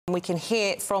We can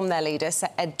hear from their leader, Sir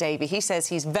Ed Davey. He says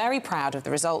he's very proud of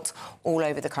the result all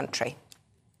over the country.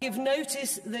 Give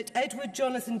notice that Edward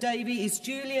Jonathan Davey is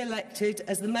duly elected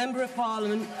as the Member of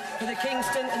Parliament for the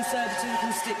Kingston and Surbiton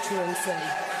constituency.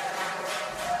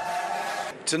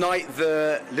 Tonight,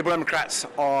 the Liberal Democrats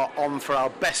are on for our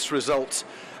best result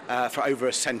for over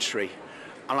a century.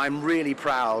 And I'm really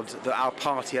proud that our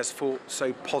party has fought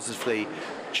so positively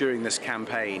during this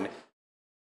campaign.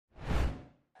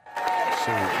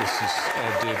 So this is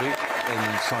Ed Davey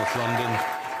in South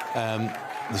London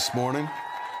this morning.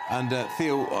 And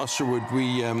Theo Usherwood,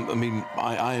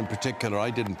 I in particular,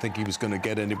 I didn't think he was going to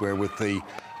get anywhere with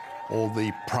all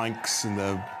the pranks and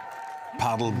the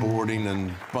paddle boarding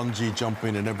and bungee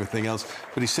jumping and everything else.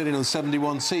 But he's sitting on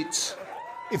 71 seats.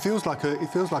 It feels like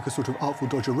a sort of Artful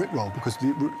Dodger rickroll, because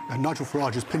Nigel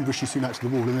Farage has pinned Rishi Sunak to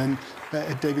the wall, and then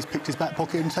Ed Davey's picked his back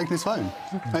pocket and taken his phone.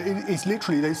 It's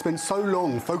literally, they've spent so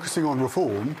long focusing on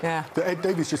reform that Ed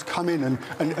Davey's just come in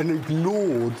and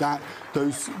ignored that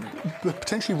those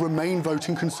potentially Remain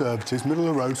voting Conservatives, middle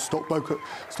of the road,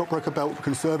 stockbroker belt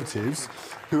Conservatives,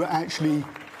 who actually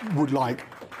would like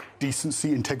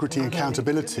decency, integrity and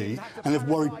accountability, and they've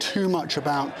worried too much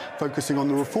about focusing on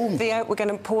the reform. Theo, we're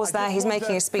going to pause there. He's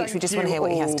making a speech. We just want to hear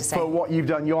what he has to say. For what you've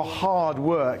done, your hard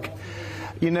work.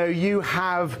 You know, you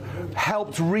have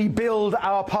helped rebuild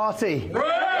our party.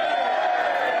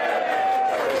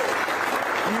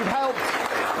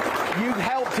 You've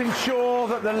helped ensure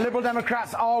that the Liberal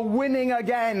Democrats are winning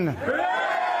again.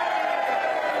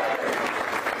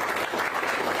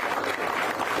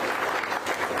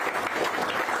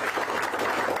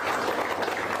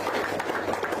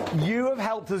 You have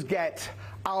helped us get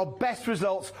our best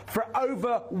results for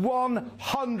over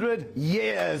 100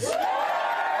 years.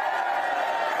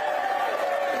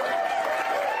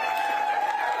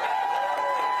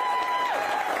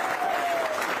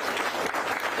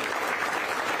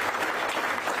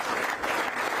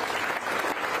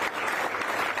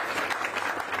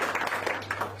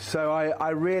 So I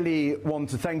really want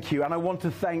to thank you, and I want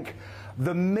to thank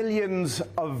the millions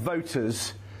of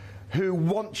voters who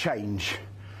want change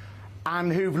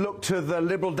and who've looked to the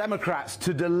Liberal Democrats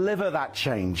to deliver that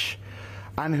change,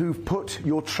 and who've put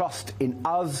your trust in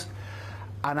us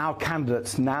and our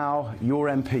candidates, now your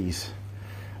MPs.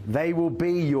 They will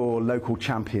be your local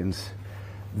champions.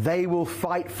 They will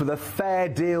fight for the fair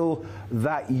deal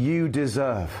that you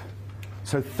deserve.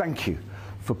 So thank you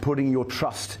for putting your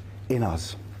trust in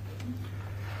us.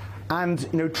 And,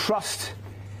 you know, trust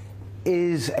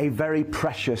is a very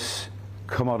precious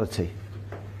commodity.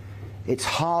 It's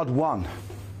hard won,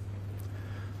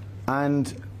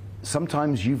 and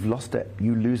sometimes you've lost it,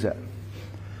 you lose it,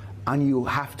 and you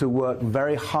have to work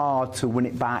very hard to win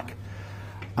it back.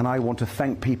 And I want to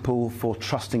thank people for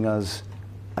trusting us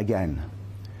again.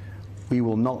 We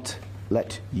will not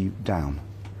let you down.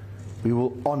 We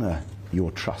will honour your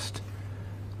trust,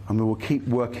 and we will keep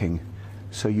working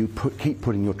so you keep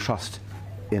putting your trust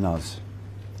in us.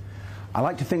 I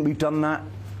like to think we've done that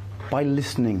by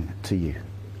listening to you,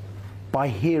 by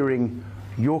hearing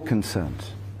your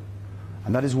concerns.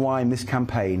 And that is why in this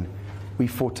campaign we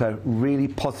fought a really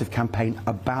positive campaign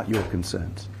about your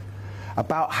concerns,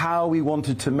 about how we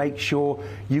wanted to make sure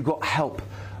you got help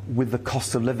with the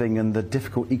cost of living and the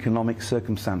difficult economic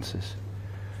circumstances.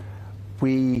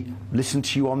 We listened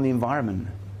to you on the environment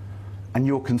and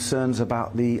your concerns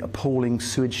about the appalling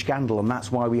sewage scandal, and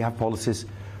that's why we have policies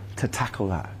to tackle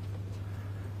that.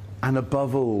 And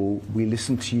above all, we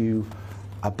listened to you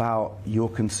about your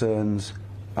concerns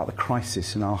about the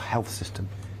crisis in our health system,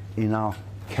 in our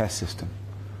care system.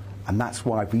 And that's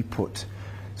why we put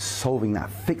solving that,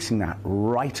 fixing that,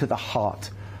 right at the heart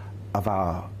of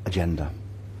our agenda.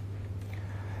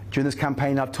 During this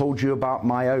campaign, I've told you about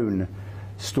my own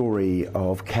story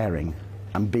of caring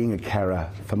and being a carer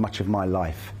for much of my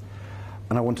life.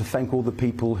 And I want to thank all the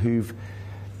people who've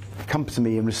come to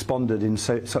me and responded in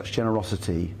such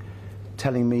generosity,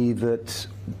 telling me that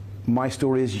my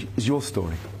story is your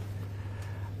story.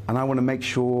 And I want to make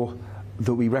sure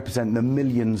that we represent the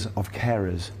millions of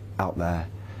carers out there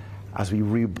as we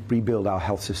rebuild our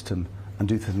health system and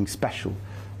do something special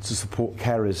to support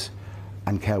carers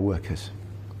and care workers.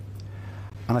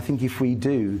 And I think if we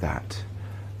do that,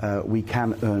 we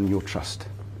can earn your trust.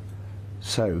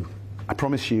 So I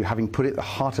promise you, having put it at the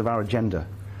heart of our agenda,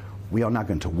 we are now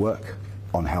going to work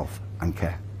on health and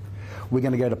care. We're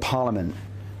going to go to Parliament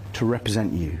to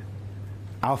represent you.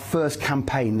 Our first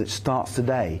campaign that starts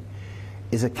today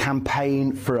is a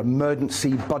campaign for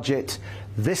emergency budget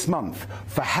this month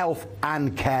for health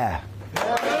and care.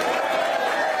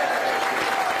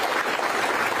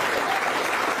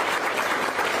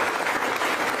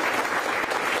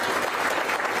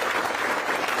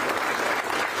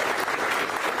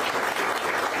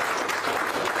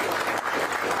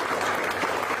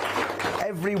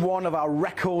 one of our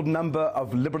record number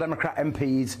of Liberal Democrat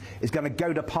MPs is going to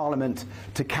go to Parliament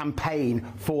to campaign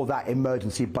for that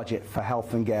emergency budget for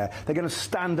health and care. They're going to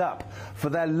stand up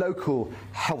for their local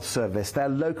health service, their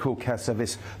local care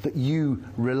service that you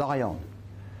rely on.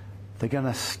 They're going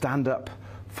to stand up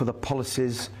for the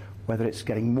policies, whether it's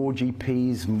getting more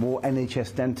GPs, more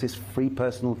NHS dentists, free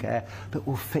personal care, that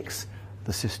will fix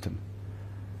the system.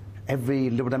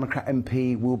 Every Liberal Democrat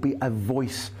MP will be a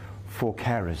voice for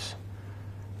carers.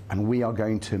 And we are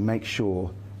going to make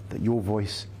sure that your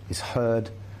voice is heard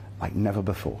like never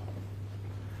before.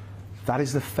 That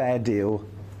is the fair deal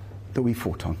that we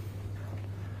fought on.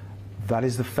 That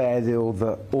is the fair deal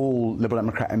that all Liberal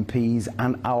Democrat MPs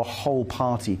and our whole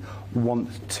party want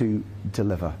to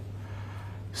deliver.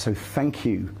 So thank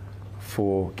you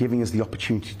for giving us the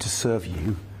opportunity to serve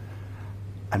you.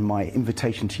 And my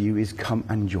invitation to you is come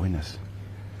and join us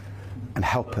and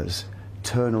help us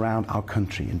turn around our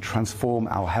country and transform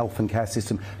our health and care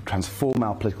system, transform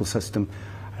our political system,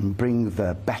 and bring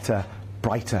the better,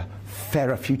 brighter,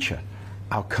 fairer future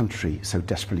our country so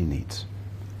desperately needs.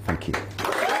 Thank you.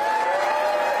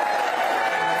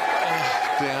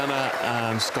 Diana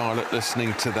and Scarlett,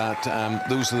 listening to that,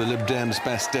 those are the Lib Dems'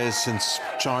 best days since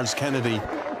Charles Kennedy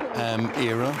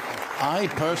era. I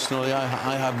personally,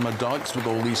 I had my doubts with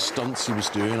all these stunts he was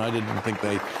doing. I didn't think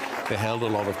they held a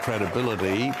lot of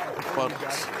credibility, but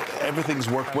everything's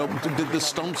worked well. Did the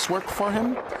stunts work for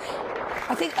him?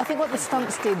 I think what the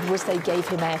stunts did was they gave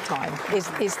him airtime.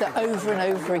 Is that over and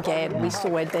over again we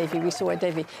saw Ed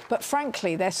Davey. But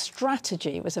frankly, their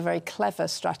strategy was a very clever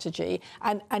strategy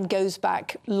and goes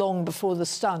back long before the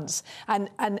stunts. And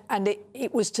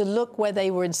it was to look where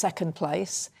they were in second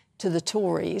place, to the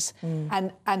Tories,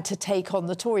 and to take on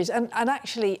the Tories. And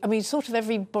actually, I mean, sort of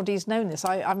everybody's known this.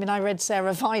 I mean, I read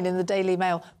Sarah Vine in the Daily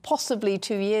Mail possibly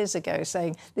 2 years ago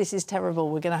saying, this is terrible,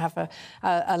 we're going to have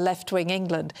a left-wing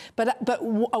England. But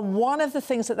one of the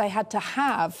things that they had to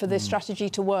have for this strategy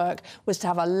to work was to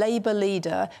have a Labour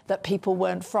leader that people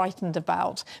weren't frightened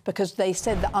about, because they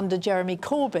said that under Jeremy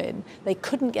Corbyn, they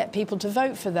couldn't get people to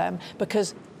vote for them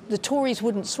because the Tories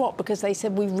wouldn't swap, because they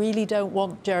said, we really don't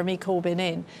want Jeremy Corbyn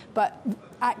in. But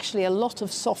actually, a lot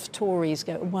of soft Tories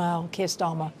go, well, Keir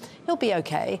Starmer, he'll be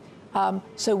OK.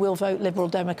 So we'll vote Liberal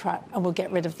Democrat and we'll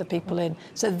get rid of the people in.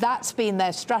 So that's been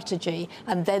their strategy.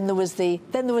 And then there was the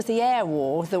air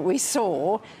war that we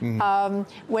saw,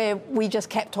 where we just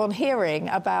kept on hearing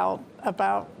about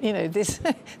this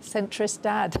centrist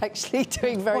dad actually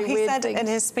doing very weird things. He said in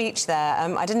his speech there,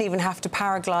 I didn't even have to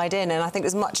paraglide in, and I think it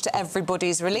was much to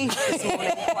everybody's relief this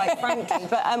morning, quite frankly.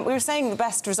 But we were saying the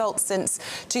best results since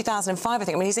 2005, I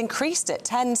think. I mean, he's increased it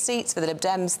 10 seats for the Lib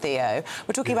Dems, Theo.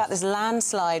 We're talking about this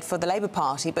landslide for the Labour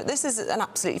Party, but this is an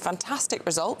absolutely fantastic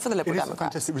result for the Liberal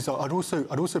Democrats. It is a fantastic result.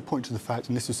 I'd also point to the fact,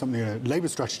 and this is something a Labour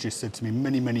strategist said to me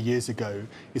many, many years ago,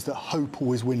 is that hope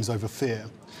always wins over fear.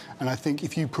 And I think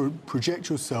if you project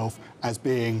yourself as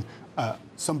being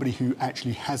somebody who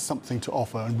actually has something to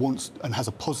offer and wants and has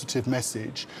a positive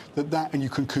message, and you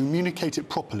can communicate it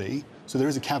properly, so there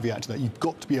is a caveat to that, you've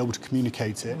got to be able to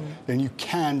communicate it, then you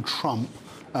can trump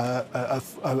a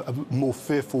more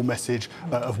fearful message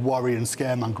of worry and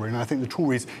scaremongering. And I think the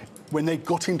Tories, when they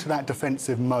got into that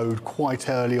defensive mode quite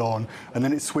early on, and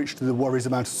then it switched to the worries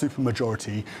about a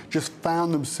supermajority, just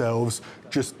found themselves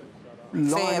just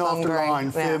line after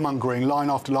line, fear-mongering, line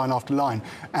after line after line.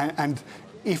 And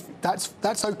if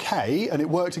that's OK, and it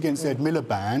worked against the Ed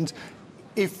Miliband,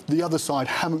 if the other side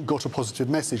haven't got a positive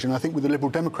message. And I think with the Liberal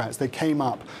Democrats, they came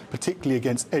up particularly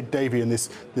against Ed Davey and this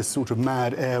sort of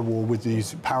mad air war with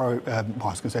these I was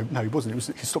going to say, no, he wasn't.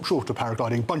 He stopped short of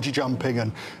paragliding, bungee jumping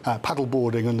and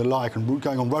paddleboarding and the like, and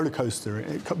going on roller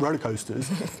coasters,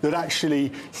 that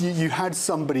actually you had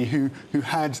somebody who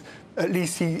had, at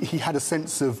least he had a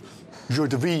sense of joie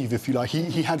de vivre, if you like.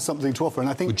 He had something to offer, and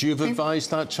I think... Would you have advised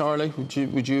that, Charlie?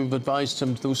 Would you have advised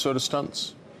him those sort of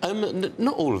stunts?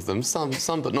 Not all of them, some,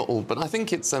 but not all. But I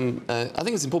think it's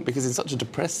important because it's such a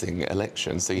depressing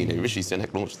election. So Rishi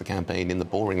Sunak launched the campaign in the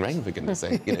pouring rain, for goodness'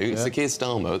 sake. So Keir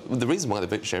Starmer. The reason why the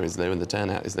vote share is low and the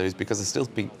turnout is low is because I still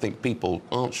think people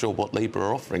aren't sure what Labour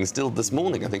are offering. Still this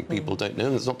morning, I think people don't know,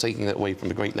 and it's not taking that away from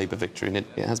a great Labour victory, and it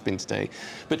has been today.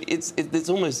 But it's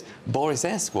almost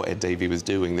Boris-esque what Ed Davey was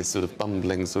doing, this sort of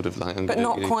bumbling sort of like. But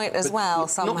not quite as well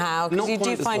somehow, because you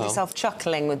do find yourself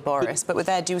chuckling with Boris, but with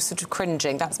Ed, you were sort of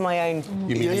cringing. That's my own...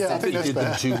 You mean you did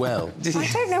them too well? I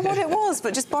don't know what it was,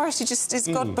 but just Boris, he's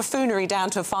got buffoonery down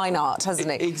to a fine art,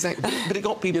 hasn't he? Exactly. But it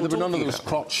got people there were none of those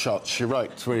crotch shots, you're right,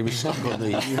 where he was stuck on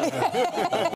the...